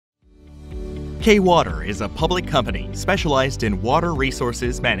K-Water is a public company specialized in water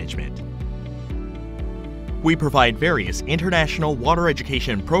resources management. We provide various international water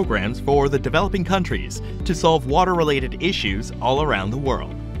education programs for the developing countries to solve water-related issues all around the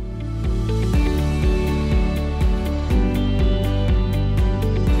world.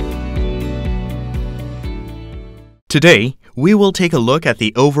 Today, we will take a look at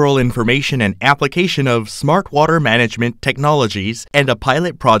the overall information and application of smart water management technologies and a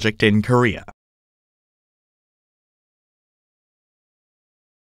pilot project in Korea.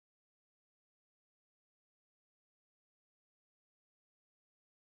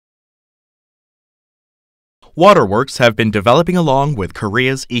 Waterworks have been developing along with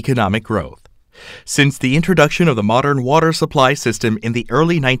Korea's economic growth. Since the introduction of the modern water supply system in the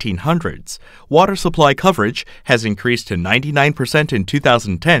early 1900s, water supply coverage has increased to 99% in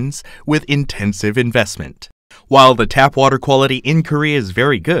 2010s with intensive investment. While the tap water quality in Korea is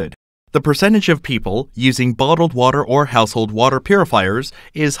very good, the percentage of people using bottled water or household water purifiers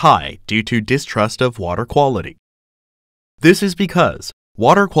is high due to distrust of water quality. This is because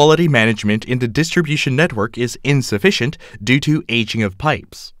water quality management in the distribution network is insufficient due to aging of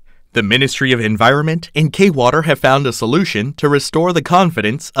pipes. The Ministry of Environment and K-Water have found a solution to restore the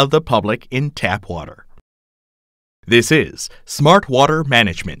confidence of the public in tap water. This is Smart Water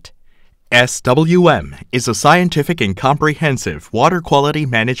Management. SWM is a scientific and comprehensive water quality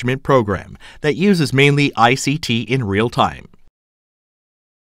management program that uses mainly ICT in real time.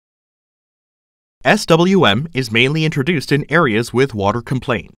 SWM is mainly introduced in areas with water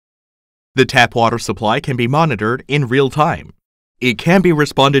complaint. The tap water supply can be monitored in real time. It can be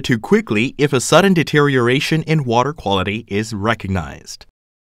responded to quickly if a sudden deterioration in water quality is recognized.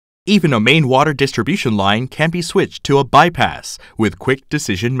 Even a main water distribution line can be switched to a bypass with quick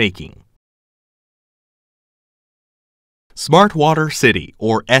decision-making. Smart Water City,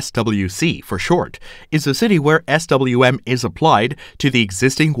 or SWC for short, is a city where SWM is applied to the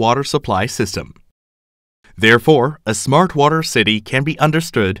existing water supply system. Therefore, a smart water city can be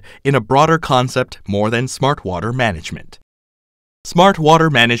understood in a broader concept more than smart water management. Smart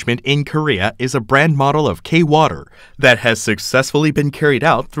water management in Korea is a brand model of K-Water that has successfully been carried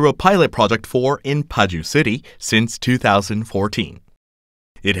out through a pilot project in Paju City since 2014.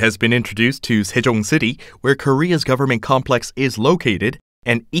 It has been introduced to Sejong City, where Korea's government complex is located,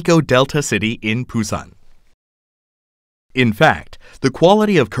 and Eco Delta City in Busan. In fact, the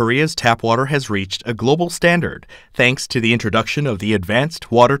quality of Korea's tap water has reached a global standard thanks to the introduction of the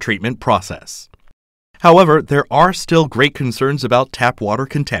advanced water treatment process. However, there are still great concerns about tap water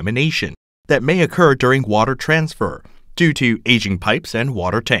contamination that may occur during water transfer due to aging pipes and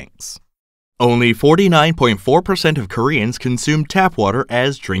water tanks. Only 49.4% of Koreans consume tap water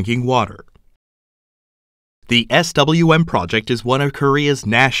as drinking water. The SWM project is one of Korea's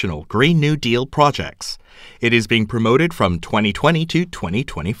national Green New Deal projects. It is being promoted from 2020 to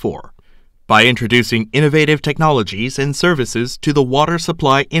 2024. By introducing innovative technologies and services to the water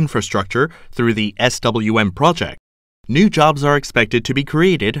supply infrastructure through the SWM project, new jobs are expected to be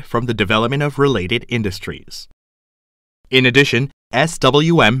created from the development of related industries. In addition,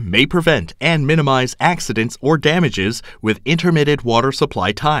 SWM may prevent and minimize accidents or damages with intermittent water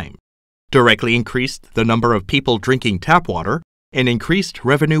supply time, directly increased the number of people drinking tap water, and increased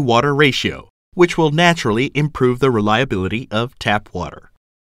revenue water ratio, which will naturally improve the reliability of tap water.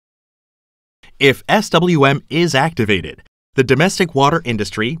 If SWM is activated, the domestic water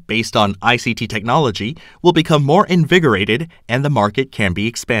industry based on ICT technology will become more invigorated and the market can be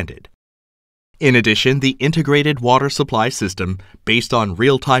expanded. In addition, the integrated water supply system based on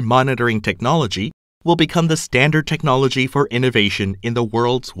real-time monitoring technology will become the standard technology for innovation in the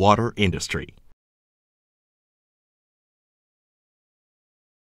world's water industry.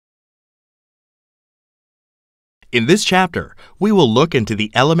 In this chapter, we will look into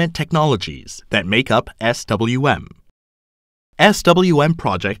the element technologies that make up SWM. SWM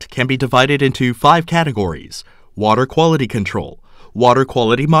project can be divided into 5 categories: water quality control, water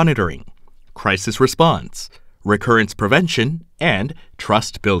quality monitoring, crisis response, recurrence prevention, and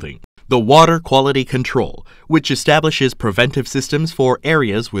trust building. The water quality control, which establishes preventive systems for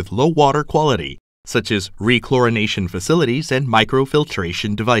areas with low water quality, such as rechlorination facilities and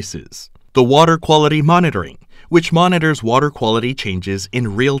microfiltration devices. The water quality monitoring, which monitors water quality changes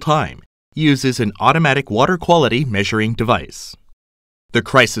in real time, uses an automatic water quality measuring device. The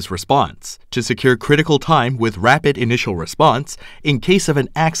crisis response, to secure critical time with rapid initial response, in case of an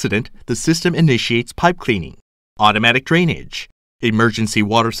accident, the system initiates pipe cleaning, automatic drainage, emergency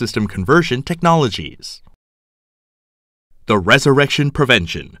water system conversion technologies. The resurrection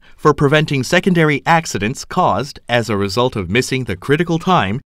prevention, for preventing secondary accidents caused as a result of missing the critical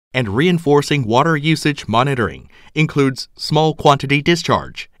time and reinforcing water usage monitoring includes small quantity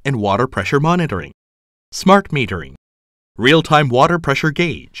discharge and water pressure monitoring, smart metering, real-time water pressure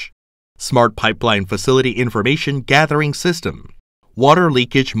gauge, smart pipeline facility information gathering system, water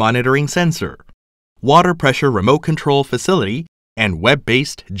leakage monitoring sensor, water pressure remote control facility, and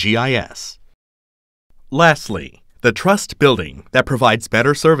web-based GIS. Lastly, the trust building that provides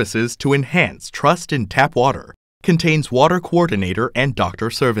better services to enhance trust in tap water contains water coordinator and doctor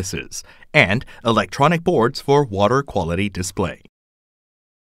services, and electronic boards for water quality display.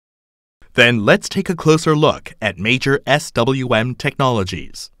 Then let's take a closer look at major SWM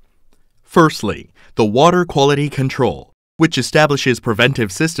technologies. Firstly, the water quality control, which establishes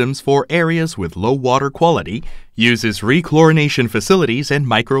preventive systems for areas with low water quality, uses rechlorination facilities and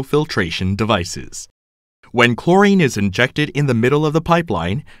microfiltration devices. When chlorine is injected in the middle of the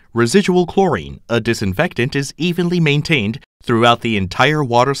pipeline, residual chlorine, a disinfectant, is evenly maintained throughout the entire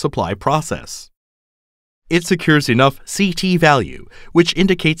water supply process. It secures enough CT value, which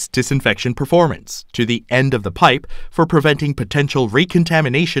indicates disinfection performance, to the end of the pipe for preventing potential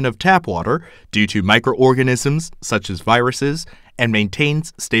recontamination of tap water due to microorganisms such as viruses, and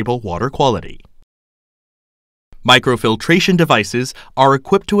maintains stable water quality. Microfiltration devices are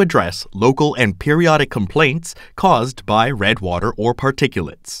equipped to address local and periodic complaints caused by red water or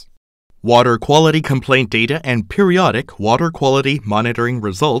particulates. Water quality complaint data and periodic water quality monitoring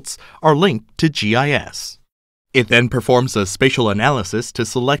results are linked to GIS. It then performs a spatial analysis to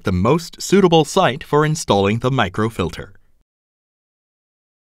select the most suitable site for installing the microfilter.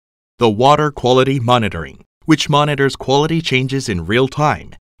 The water quality monitoring, which monitors quality changes in real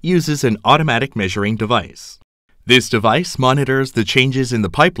time, uses an automatic measuring device. This device monitors the changes in the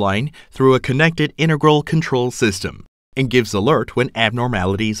pipeline through a connected integral control system and gives alert when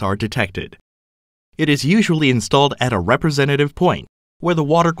abnormalities are detected. It is usually installed at a representative point where the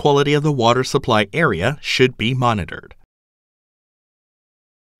water quality of the water supply area should be monitored.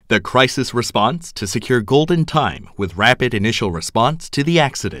 The crisis response to secure golden time with rapid initial response to the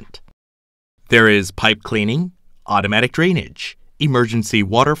accident. There is pipe cleaning, automatic drainage, emergency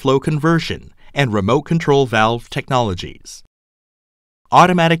water flow conversion, and remote control valve technologies.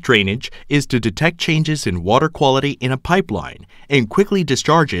 Automatic drainage is to detect changes in water quality in a pipeline and quickly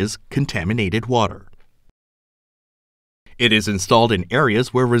discharges contaminated water. It is installed in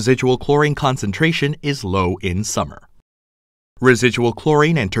areas where residual chlorine concentration is low in summer. Residual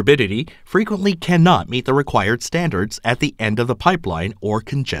chlorine and turbidity frequently cannot meet the required standards at the end of the pipeline or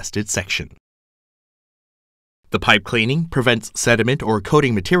congested section. The pipe cleaning prevents sediment or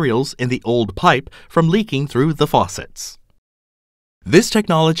coating materials in the old pipe from leaking through the faucets. This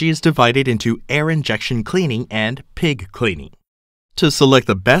technology is divided into air injection cleaning and pig cleaning. To select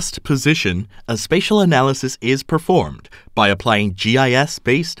the best position, a spatial analysis is performed by applying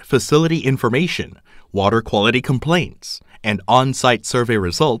GIS-based facility information, water quality complaints, and on-site survey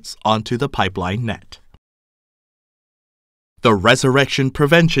results onto the pipeline net. The resurrection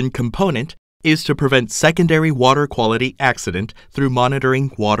prevention component is to prevent secondary water quality accident through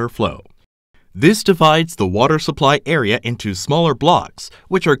monitoring water flow. This divides the water supply area into smaller blocks,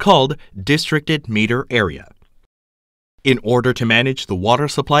 which are called districted meter area. In order to manage the water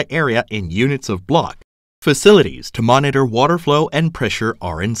supply area in units of block, facilities to monitor water flow and pressure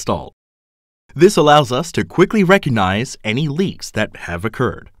are installed. This allows us to quickly recognize any leaks that have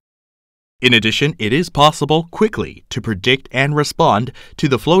occurred. In addition, it is possible quickly to predict and respond to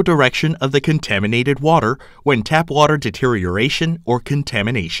the flow direction of the contaminated water when tap water deterioration or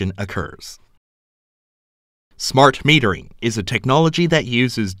contamination occurs. Smart metering is a technology that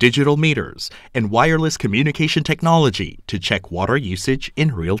uses digital meters and wireless communication technology to check water usage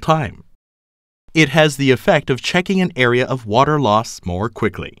in real time. It has the effect of checking an area of water loss more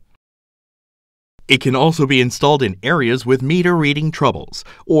quickly. It can also be installed in areas with meter reading troubles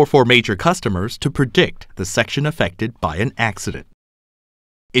or for major customers to predict the section affected by an accident.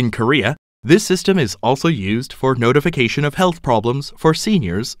 In Korea, this system is also used for notification of health problems for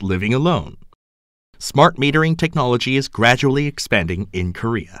seniors living alone. Smart metering technology is gradually expanding in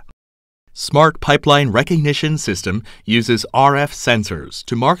Korea. Smart Pipeline Recognition System uses RF sensors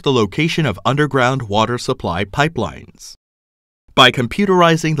to mark the location of underground water supply pipelines. By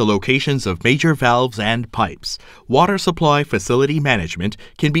computerizing the locations of major valves and pipes, water supply facility management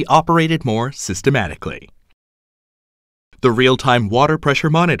can be operated more systematically. The real-time water pressure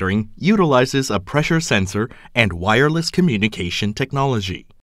monitoring utilizes a pressure sensor and wireless communication technology.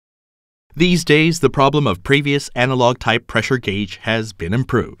 These days, the problem of previous analog-type pressure gauge has been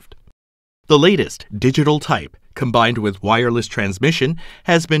improved. The latest digital type, combined with wireless transmission,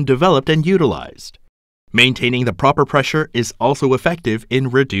 has been developed and utilized. Maintaining the proper pressure is also effective in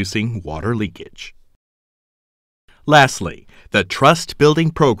reducing water leakage. Lastly, the Trust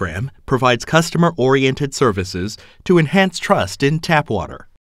Building Program provides customer-oriented services to enhance trust in tap water.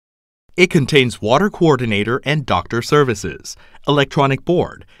 It contains water coordinator and doctor services, electronic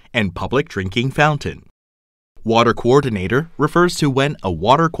board, and public drinking fountain. Water coordinator refers to when a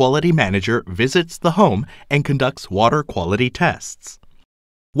water quality manager visits the home and conducts water quality tests.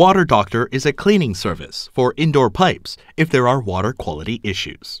 Water doctor is a cleaning service for indoor pipes if there are water quality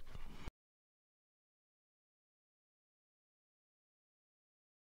issues.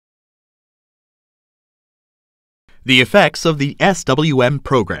 The effects of the SWM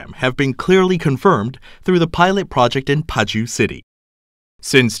program have been clearly confirmed through the pilot project in Paju City.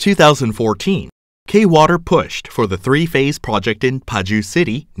 Since 2014, K-Water pushed for the three-phase project in Paju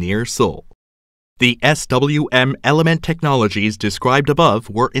City near Seoul. The SWM element technologies described above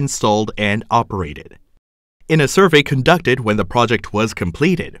were installed and operated. In a survey conducted when the project was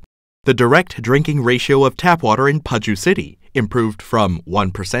completed, the direct drinking ratio of tap water in Paju City improved from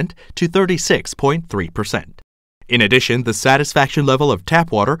 1% to 36.3%. In addition, the satisfaction level of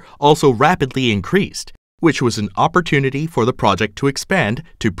tap water also rapidly increased, which was an opportunity for the project to expand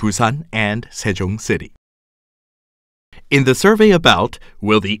to Busan and Sejong City. In the survey about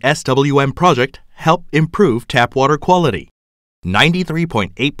will the SWM project help improve tap water quality,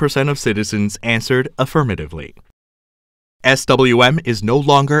 93.8% of citizens answered affirmatively. SWM is no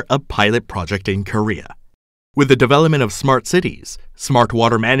longer a pilot project in Korea. With the development of smart cities, smart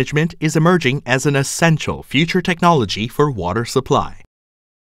water management is emerging as an essential future technology for water supply.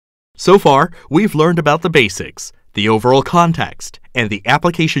 So far, we've learned about the basics, the overall context, and the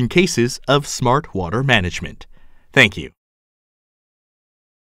application cases of smart water management. Thank you.